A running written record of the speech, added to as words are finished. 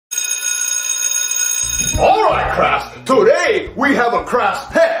Alright, Crafts, today we have a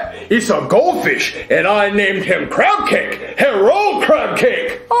Crafts pet. It's a goldfish, and I named him Crab Cake. Hello, Crab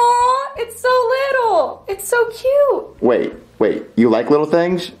Cake! Aw, it's so little. It's so cute. Wait, you like little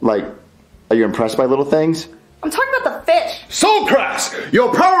things? Like, are you impressed by little things? I'm talking about the fish. So, Crafts,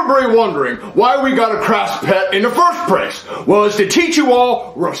 you're probably wondering why we got a Crafts pet in the first place. Well, it's to teach you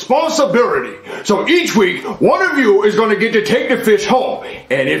all responsibility. So each week, one of you is going to get to take the fish home.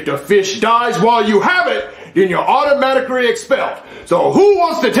 And if the fish dies while you have it, then you're automatically expelled. So who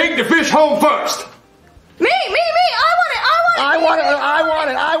wants to take the fish home first? Me. I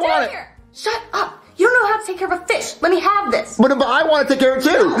want it. Shut up. You don't know how to take care of a fish. Let me have this. But I want to take care of it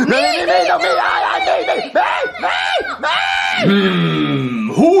too. Me.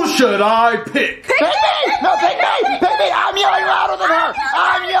 Who should I pick? Pick me! No, pick me! I'm yelling louder than her!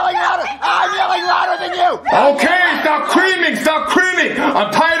 I'm yelling louder than you! Okay, stop creaming!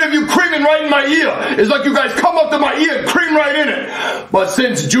 I'm tired of you creaming right in my ear. It's like you guys come up to my ear and cream right in it. But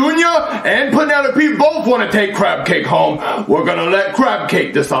since Junior and Penelope both want to take Crab Cake home, we're gonna let Crab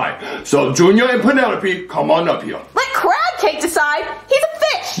Cake decide. So Junior and Penelope, come on up here. Let Crab Cake decide? He's a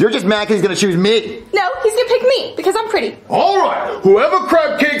fish! You're just mad because he's gonna choose me. No, he's gonna pick me because I'm pretty. Alright, whoever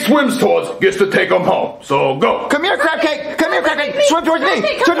Crab Cake swims towards gets to take him home. So go. Come here, Crab Cake! Swim towards me!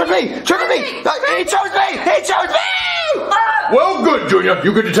 He chose me! Well, good, Junior.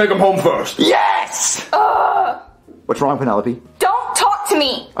 You get to take him home first. Yes! What's wrong, Penelope? Don't talk to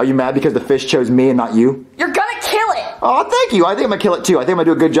me! Are you mad because the fish chose me and not you? You're gonna kill it! Oh, thank you. I think I'm gonna kill it too. I think I'm gonna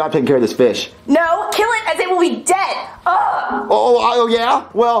do a good job taking care of this fish. No, kill it as it will be dead! Oh, yeah?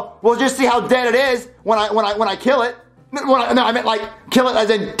 Well, we'll just see how dead it is when I kill it. I meant like kill it as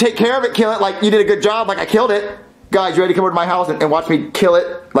in take care of it, kill it like you did a good job, like I killed it. Guys, you ready to come over to my house and watch me kill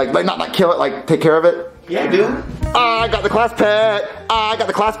it? Like not kill it, like take care of it? Yeah, dude. I got the class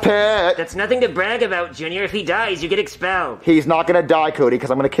pet. That's nothing to brag about, Junior. If he dies, you get expelled. He's not gonna die, Cody,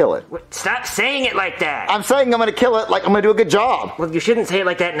 because I'm gonna kill it. Stop saying it like that. I'm saying I'm gonna kill it like I'm gonna do a good job. Well, you shouldn't say it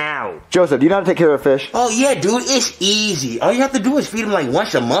like that now. Joseph, do you know how to take care of a fish? Oh, yeah, dude. It's easy. All you have to do is feed him like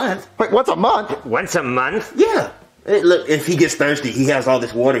once a month. Wait, once a month? Once a month? Yeah. Hey, look, if he gets thirsty, he has all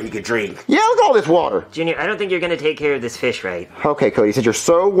this water he could drink. Yeah, look at all this water. Junior, I don't think you're going to take care of this fish right. Okay, Cody, since you're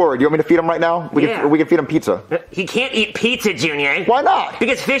so worried, you want me to feed him right now? We can feed him pizza. He can't eat pizza, Junior. Why not?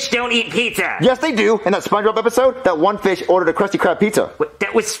 Because fish don't eat pizza. Yes, they do. In that SpongeBob episode, that one fish ordered a Krusty Krab pizza.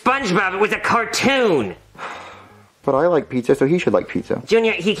 That was SpongeBob. It was a cartoon. But I like pizza, so he should like pizza.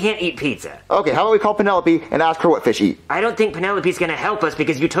 Junior, he can't eat pizza. Okay, how about we call Penelope and ask her what fish eat? I don't think Penelope's gonna help us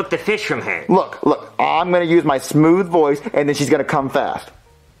because you took the fish from her. Look, I'm gonna use my smooth voice and then she's gonna come fast.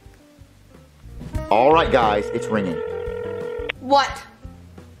 Alright guys, it's ringing. What?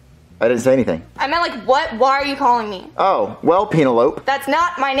 I didn't say anything. I meant like what? Why are you calling me? Oh, well, Penelope. That's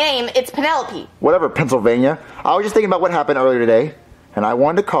not my name, it's Penelope. Whatever, Pennsylvania. I was just thinking about what happened earlier today, and I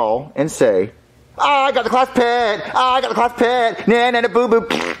wanted to call and say, I got the class pet. Nah, boo boo.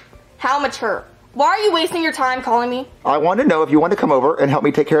 How mature. Why are you wasting your time calling me? I wanted to know if you wanted to come over and help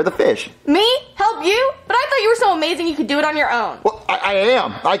me take care of the fish. Me? Help you? But I thought you were so amazing you could do it on your own. Well, I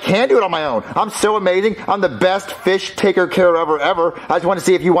am. I can do it on my own. I'm so amazing. I'm the best fish taker care of ever. I just want to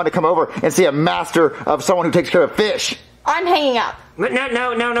see if you want to come over and see a master of someone who takes care of fish. I'm hanging up.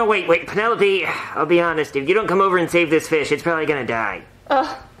 No, wait. Penelope, I'll be honest. If you don't come over and save this fish, it's probably gonna die.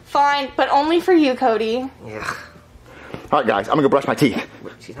 Fine, but only for you, Cody. Ugh. Alright guys, I'm gonna go brush my teeth.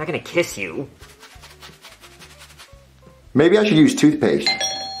 She's not gonna kiss you. Maybe I should use toothpaste.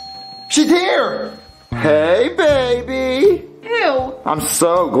 She's here! Hey baby! Ew. I'm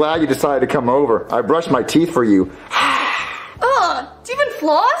so glad you decided to come over. I brushed my teeth for you. Ugh, do you even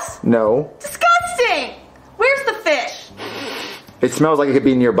floss? No. Disgusting! Where's the fish? It smells like it could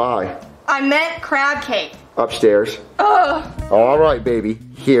be nearby. I meant crab cake. Upstairs. Ugh. Alright baby,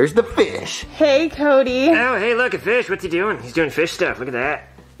 here's the fish. Hey, Cody. Oh, hey, look, a fish. What's he doing? He's doing fish stuff. Look at that.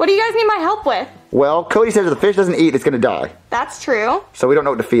 What do you guys need my help with? Well, Cody says if the fish doesn't eat, it's gonna die. That's true. So we don't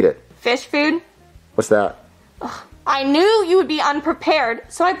know what to feed it. Fish food? What's that? I knew you would be unprepared,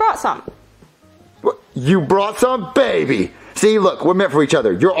 so I brought some. What? You brought some? Baby! See, look, we're meant for each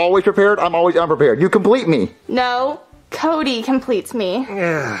other. You're always prepared, I'm always unprepared. You complete me. No, Cody completes me.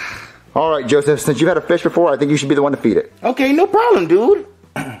 Alright, Joseph, since you've had a fish before, I think you should be the one to feed it. Okay, no problem, dude.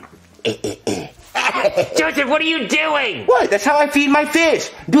 Joseph, what are you doing? What? That's how I feed my fish.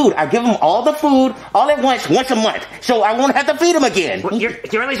 Dude, I give them all the food all at once a month, so I won't have to feed them again. Well,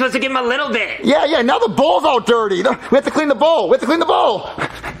 you're only supposed to give him a little bit. Yeah, now the bowl's all dirty. We have to clean the bowl.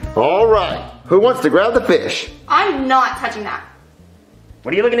 Alright, who wants to grab the fish? I'm not touching that.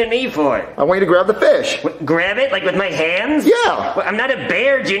 What are you looking at me for? I want you to grab the fish. What, grab it? Like with my hands? Yeah. Well, I'm not a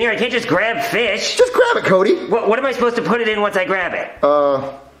bear, Junior. I can't just grab fish. Just grab it, Cody. What am I supposed to put it in once I grab it?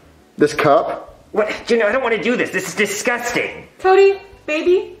 This cup. What? Junior, I don't want to do this. This is disgusting. Cody,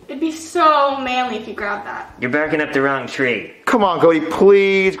 baby, it'd be so manly if you grabbed that. You're barking up the wrong tree. Come on, Cody,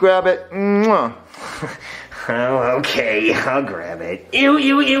 please grab it. Mwah. Oh, okay. I'll grab it. Ew,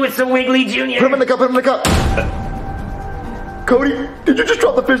 it's so wiggly, Junior. Put him in the cup, put him in the cup. Cody, did you just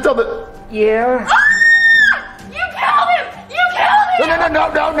drop the fish down the... Yeah. Ah! You killed him! You killed him!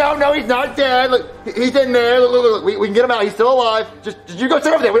 No, he's not dead. Look, he's in there. Look. We can get him out. He's still alive. Just you go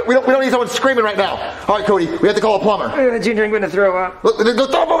sit over there. We don't need someone screaming right now. All right, Cody, we have to call a plumber. Junior, I'm going to throw up. Look,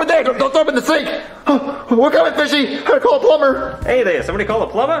 don't throw him over there. Don't throw him in the sink. We're coming, Fishy. I gotta call a plumber. Hey there, somebody call a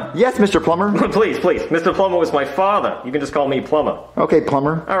plumber? Yes, Mr. Plumber. Please, Mr. Plumber was my father. You can just call me Plumber. Okay,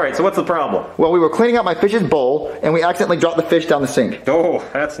 plumber. Alright, so what's the problem? Well, we were cleaning out my fish's bowl, and we accidentally dropped the fish down the sink. Oh,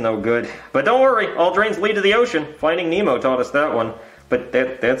 that's no good. But don't worry, all drains lead to the ocean. Finding Nemo taught us that one. But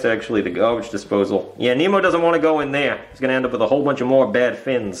that's actually the garbage disposal. Yeah, Nemo doesn't want to go in there. He's gonna end up with a whole bunch of more bad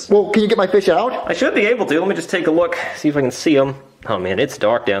fins. Well, can you get my fish out? I should be able to. Let me just take a look, see if I can see him. Oh man, it's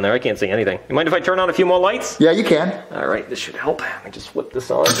dark down there. I can't see anything. You mind if I turn on a few more lights? Yeah, you can. Alright, this should help. Let me just flip this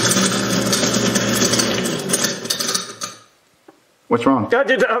on. What's wrong? It's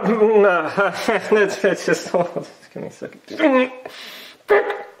just... Give me a second.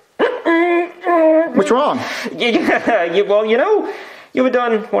 What's wrong? Well, you ever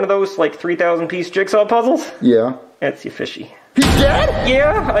done one of those, like, 3,000-piece jigsaw puzzles? Yeah. That's your fishy. He's dead?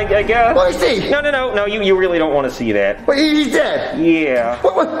 Yeah, I guess. Let me see. No, you really don't want to see that. Wait, he's dead? Yeah.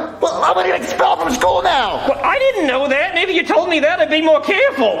 Well, I'm gonna get expelled from school now. Well, I didn't know that. Maybe you told me that, I'd be more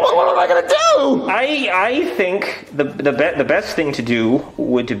careful. What am I gonna do? I think the best thing to do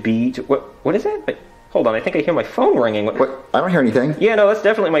would be to... What is that? Wait, hold on, I think I hear my phone ringing. What? I don't hear anything. Yeah, no, that's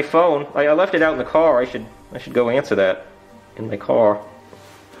definitely my phone. I left it out in the car. I should go answer that in my car.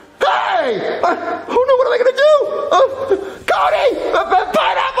 Hey! Oh no, what am I gonna do? Cody!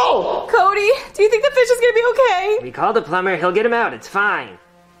 Pineapple! Cody, do you think the fish is gonna be okay? We called the plumber. He'll get him out. It's fine.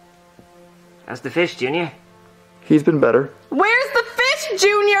 How's the fish, Junior? He's been better. Where's the fish,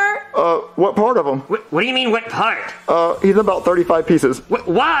 Junior? What part of him? What do you mean, what part? He's about 35 pieces.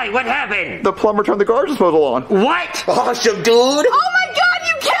 Why? What happened? The plumber turned the garbage disposal on. What? Awesome, dude. Oh my God,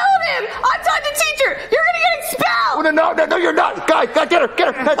 you killed him! I'm talking to teacher. You're gonna get expelled. No, you're not. Guys, get her.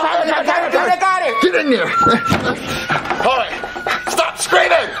 Get her. Get in there. All right, stop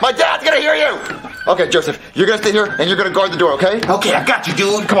screaming. My dad's gonna hear you. Okay, Joseph, you're gonna stay here and you're gonna guard the door, okay? Okay, I got you,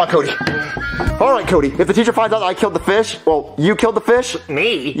 dude. Come on, Cody. All right, Cody, if the teacher finds out that I killed the fish, well, you killed the fish?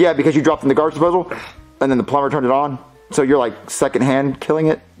 Me? Yeah, because you dropped it in the garbage disposal, and then the plumber turned it on. So you're like secondhand killing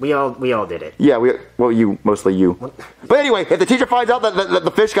it? We all did it. Yeah, mostly you. But anyway, if the teacher finds out that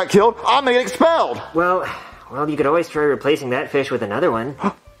the fish got killed, I'm gonna get expelled. Well, you could always try replacing that fish with another one.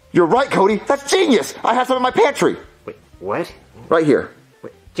 You're right, Cody. That's genius. I have some in my pantry. Wait, what? Right here.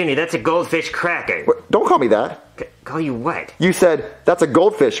 Wait, Junior, that's a goldfish cracker. Wait, don't call me that. Call you what? You said, that's a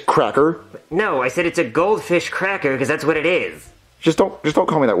goldfish cracker. No, I said it's a goldfish cracker because that's what it is. Just don't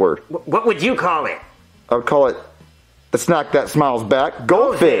call me that word. What would you call it? I would call it the snack that smiles back.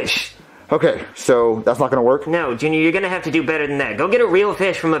 Goldfish. Okay, so that's not gonna work? No, Junior, you're gonna have to do better than that. Go get a real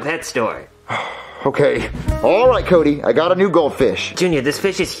fish from a pet store. Okay. All right, Cody. I got a new goldfish. Junior, this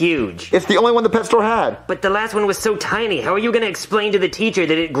fish is huge. It's the only one the pet store had. But the last one was so tiny. How are you gonna explain to the teacher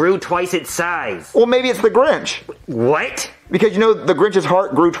that it grew twice its size? Well, maybe it's the Grinch. What? Because the Grinch's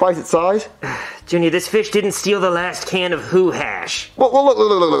heart grew twice its size? Junior, this fish didn't steal the last can of Who Hash. Well,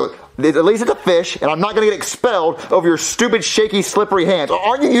 look. At least it's a fish, and I'm not going to get expelled over your stupid, shaky, slippery hands.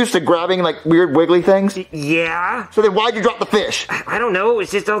 Aren't you used to grabbing, like, weird, wiggly things? Yeah? So then why'd you drop the fish? I don't know. It was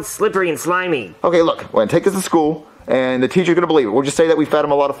just all slippery and slimy. Okay, look. We're going to take this to school, and the teacher's going to believe it. We'll just say that we fed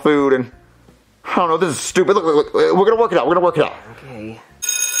him a lot of food, and... I don't know, this is stupid. Look. We're going to work it out. Okay.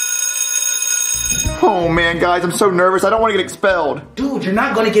 Oh, man, guys, I'm so nervous. I don't want to get expelled. Dude, you're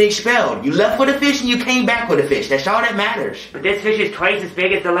not gonna get expelled. You left with a fish and you came back with a fish. That's all that matters. But this fish is twice as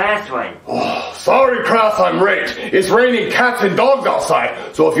big as the last one. Oh, sorry, class, I'm late. It's raining cats and dogs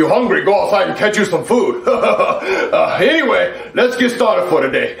outside, so if you're hungry, go outside and catch you some food. Anyway, let's get started for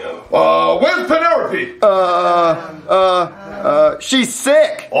today. Where's Penelope? She's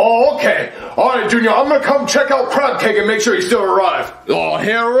sick. Oh, okay. All right, Junior, I'm gonna come check out Crab Cake and make sure he's still alive. Oh,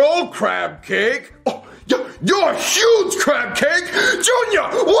 hello, Crab Cake. Oh, You're huge, Crab Cake! Junior,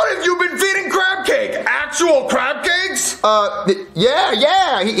 what have you been feeding Crab Cake? Actual crab cakes?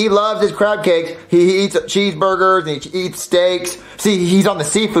 Yeah. He loves his crab cakes. He eats cheeseburgers and he eats steaks. See, he's on the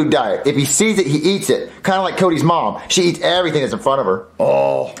seafood diet. If he sees it, he eats it. Kind of like Cody's mom. She eats everything that's in front of her.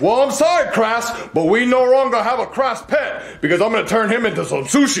 Oh, well, I'm sorry, Crass, but we no longer have a Crass pet because I'm gonna turn him into some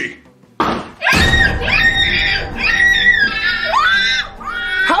sushi.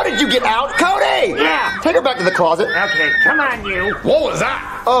 How did you get out? Cody! Yeah. Take her back to the closet. Okay, come on, you. What was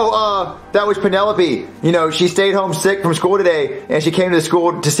that? Oh, that was Penelope. You know, she stayed home sick from school today, and she came to the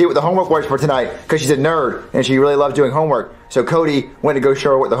school to see what the homework was for tonight, because she's a nerd, and she really loves doing homework. So Cody went to go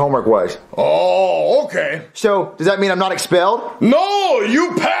show her what the homework was. Oh, okay. So, does that mean I'm not expelled? No,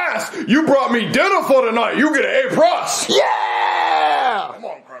 you passed! You brought me dinner for tonight! You get an A+. Yeah!